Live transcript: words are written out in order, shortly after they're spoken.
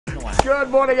Good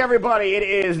morning, everybody. It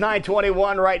is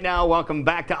 9:21 right now. Welcome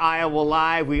back to Iowa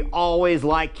Live. We always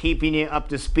like keeping you up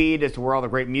to speed as to where all the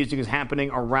great music is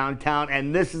happening around town.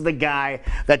 And this is the guy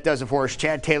that does it for us,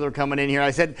 Chad Taylor, coming in here.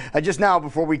 I said just now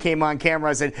before we came on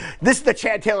camera, I said, this is the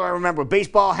Chad Taylor I remember.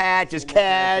 Baseball hat, just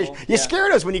cash. You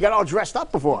scared us when you got all dressed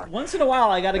up before. Once in a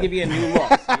while, I got to give you a new look.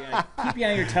 So keep you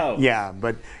on your toes. Yeah,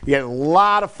 but you had a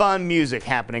lot of fun music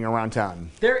happening around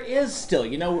town. There is still.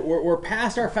 You know, we're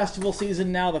past our festival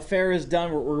season now. The fair is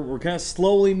done. We're kind of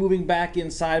slowly moving back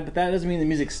inside, but that doesn't mean the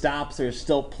music stops. There's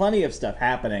still plenty of stuff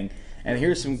happening. And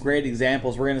here's some great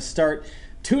examples. We're going to start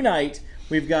tonight.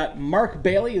 We've got Mark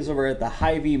Bailey is over at the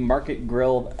Hy-Vee Market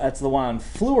Grill. That's the one on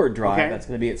Fleur Drive. Okay. That's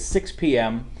going to be at 6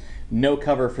 p.m. No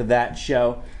cover for that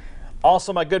show.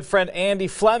 Also, my good friend Andy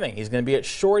Fleming. He's going to be at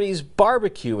Shorty's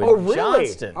Barbecue in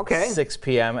Johnston. Okay. 6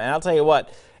 p.m. And I'll tell you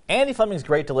what, Andy Fleming's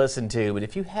great to listen to, but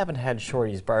if you haven't had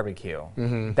Shorty's Barbecue,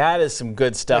 that is some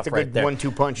good stuff right there. That's a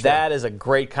good 1-2 punch. That is a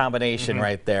great combination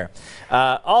right there.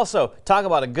 Also, talk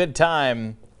about a good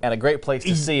time and a great place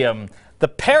to see him. The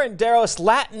Paranderos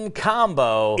Latin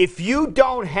Combo. If you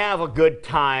don't have a good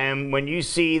time when you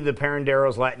see the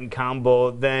Paranderos Latin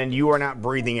Combo, then you are not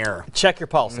breathing air. Check your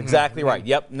pulse. Exactly right.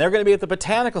 Yep. And they're going to be at the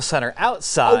Botanical Center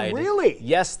outside. Oh, really?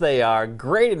 Yes, they are.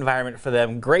 Great environment for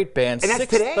them. Great band. And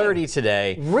that's 6:30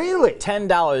 today. Really?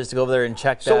 $10 to go over there and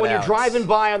check that out. So when you're driving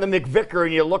by on the McVicker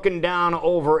and you're looking down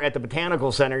over at the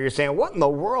Botanical Center, you're saying, what in the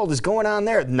world is going on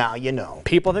there? Now you know.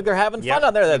 People think they're having fun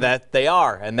out there. That they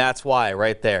are, and that's why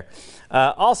right there.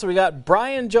 Also, we got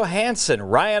Brian Johansson,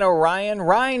 Ryan O'Ryan,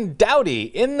 Ryan Dowdy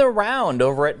in the round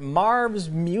over at Marv's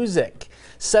Music,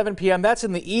 7 p.m. That's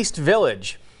in the East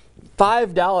Village.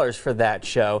 $5 for that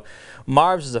show.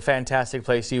 Marv's is a fantastic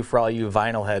place for all you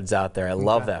vinyl heads out there. I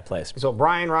love that place. So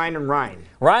Brian, Ryan, and Ryan.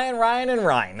 Ryan, Ryan, and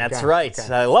Ryan. That's right.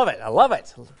 Okay. I love it. I love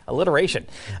it. Alliteration.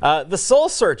 The Soul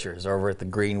Searchers over at the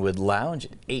Greenwood Lounge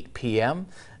at 8 p.m.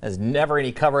 There's never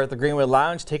any cover at the Greenwood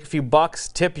Lounge. Take a few bucks,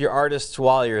 tip your artists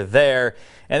while you're there.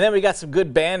 And then we got some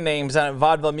good band names on at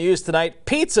Vaudeville Muse tonight.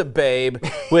 Pizza Babe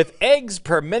with Eggs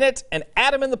Per Minute and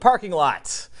Adam in the Parking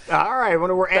Lot. All right, I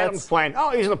wonder where Adam's playing. Oh,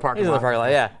 he's in the parking lot. He's in the parking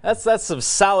lot, yeah. That's some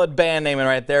solid band naming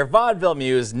right there. Vaudeville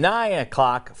Muse, 9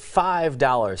 o'clock,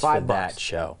 $5 for that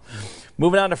show.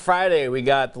 Moving on to Friday, we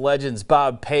got the legends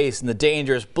Bob Pace and the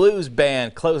Dangerous Blues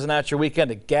Band closing out your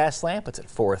weekend at Gaslamp. It's at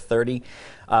 4:30.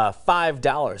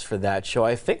 $5 for that show.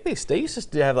 I think they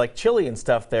used to have like chili and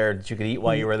stuff there that you could eat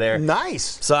while you were there.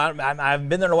 Nice. So I've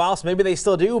been there in a while, so maybe they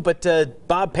still do, but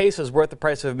Bob Pace was worth the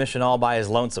price of admission all by his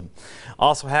lonesome.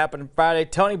 Also happened Friday,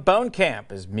 Tony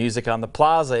Bonecamp, his music on the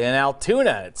Plaza in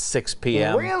Altoona at 6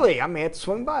 p.m. Really? I may have to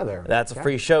swing by there. That's a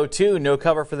free show too. No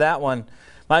cover for that one.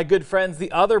 My good friends,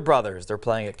 the Other Brothers, they're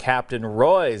playing at Captain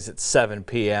Roy's at 7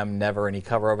 p.m. Never any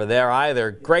cover over there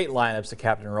either. Great lineups at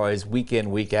Captain Roy's week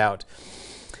in, week out.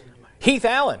 Heath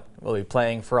Allen will be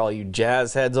playing for all you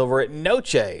jazz heads over at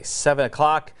Noche, 7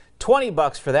 o'clock.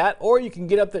 $20 for that, or you can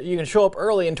get up there. You can show up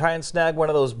early and try and snag one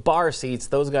of those bar seats.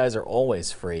 Those guys are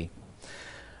always free.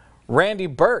 Randy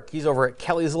Burke, he's over at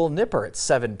Kelly's Little Nipper at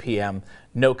 7 p.m.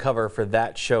 No cover for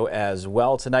that show as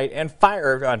well tonight and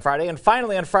on Friday. And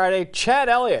finally on Friday, Chad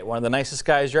Elliott, one of the nicest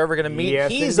guys you're ever going to meet.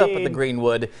 Yes, he's indeed. up at the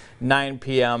Greenwood, 9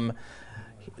 p.m.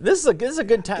 This is a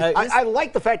good time. I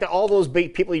like the fact that all those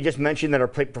big people you just mentioned that are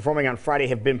performing on Friday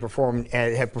have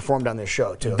performed on this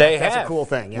show too. That's a cool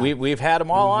thing. Yeah. We've had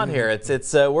them all on here.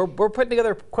 We're putting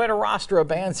together quite a roster of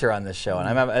bands here on this show,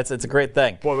 and it's a great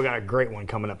thing. Boy, we got a great one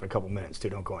coming up in a couple minutes too.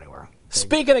 Don't go anywhere.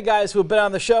 Speaking of guys who have been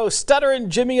on the show, Stutterin'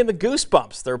 Jimmy and the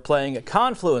Goosebumps. They're playing at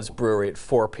Confluence Brewery at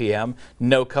 4 p.m.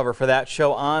 No cover for that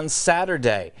show on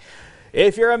Saturday.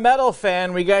 If you're a metal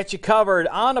fan, we got you covered.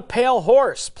 On a Pale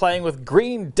Horse, playing with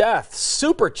Green Death,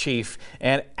 Super Chief,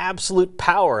 and Absolute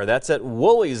Power. That's at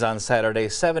Woolies on Saturday,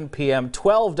 7 p.m.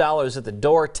 $12 at the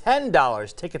door,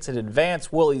 $10. Tickets in advance,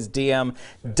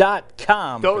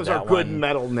 wooliesdm.com. Those are good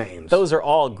metal names. Those are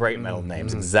all great metal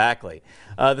names, exactly.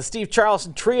 The Steve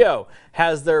Charleston Trio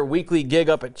has their weekly gig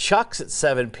up at Chuck's at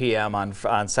 7 p.m.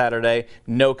 on Saturday.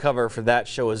 No cover for that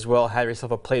show as well. Have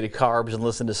yourself a plate of carbs and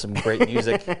listen to some great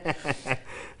music.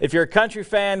 If you're a country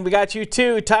fan, we got you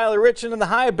too. Tyler Richmond and the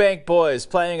High Bank Boys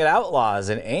playing at Outlaws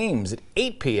in Ames at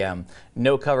 8 p.m.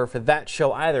 No cover for that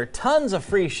show either. Tons of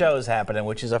free shows happening,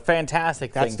 which is a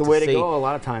fantastic thing to see. That's the way to go a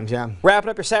lot of times, yeah.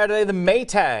 Wrapping up your Saturday, the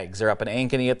Maytags are up in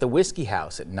Ankeny at the Whiskey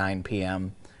House at 9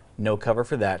 p.m. No cover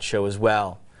for that show as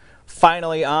well.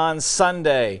 Finally on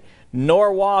Sunday,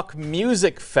 Norwalk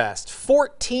Music Fest.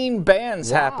 14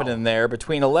 bands happening there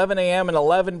between 11 a.m. and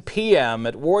 11 p.m.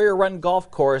 at Warrior Run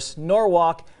Golf Course,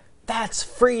 Norwalk. That's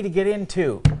free to get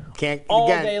into. Can't All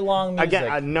again, day long music.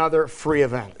 Again, another free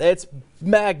event. It's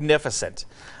magnificent.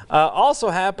 Also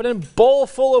happening, Bowl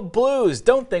Full of Blues.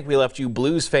 Don't think we left you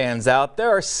blues fans out. There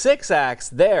are 6 acts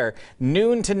there,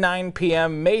 noon to 9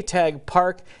 p.m. Maytag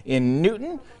Park in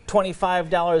Newton.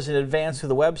 $25 in advance through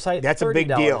the website. That's a big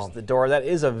deal. At the door. That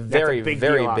is a very big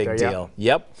deal.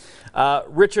 Yep.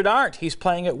 Richard Arndt, he's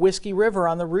playing at Whiskey River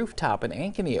on the rooftop in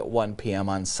Ankeny at 1 p.m.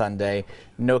 on Sunday.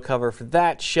 No cover for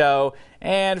that show.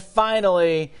 And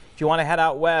finally, if you want to head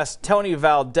out west, Tony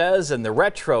Valdez and the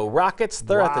Retro Rockets.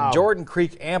 They're at the Jordan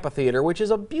Creek Amphitheater, which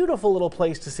is a beautiful little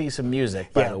place to see some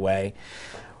music, by the way.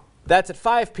 That's at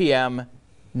 5 p.m.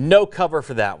 No cover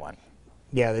for that one.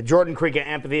 Yeah, the Jordan Creek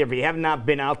Amphitheater. If you have not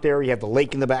been out there, you have the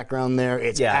lake in the background there.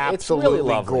 It's absolutely it's really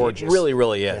lovely. Gorgeous. It really,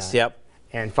 really is. Yeah. Yep.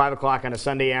 And 5 o'clock on a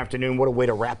Sunday afternoon, what a way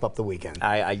to wrap up the weekend.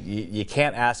 You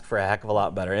can't ask for a heck of a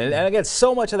lot better. And again,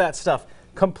 so much of that stuff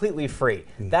completely free.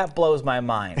 That blows my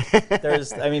mind.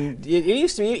 I mean, it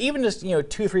used to be, even just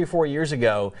 2, 3, 4 years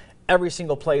ago, every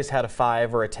single place had a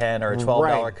 $5 or a $10 or a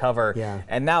 $12 cover. Yeah.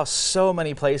 And now so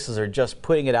many places are just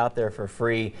putting it out there for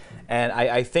free. And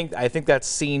I think that's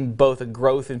seen both a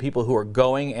growth in people who are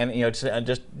going and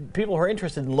just people who are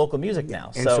interested in local music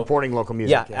now. And supporting local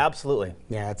music. Yeah, absolutely.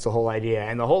 Yeah, that's the whole idea.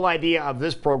 And the whole idea of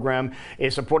this program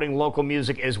is supporting local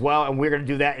music as well. And we're going to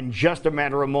do that in just a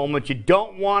matter of moments. You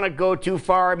don't want to go too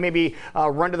far. Maybe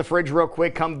run to the fridge real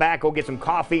quick, come back, go get some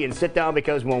coffee and sit down,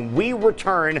 because when we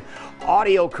return,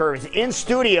 Audio Curves in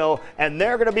studio, and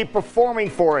they're going to be performing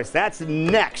for us. That's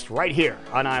next right here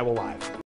on Iowa Live.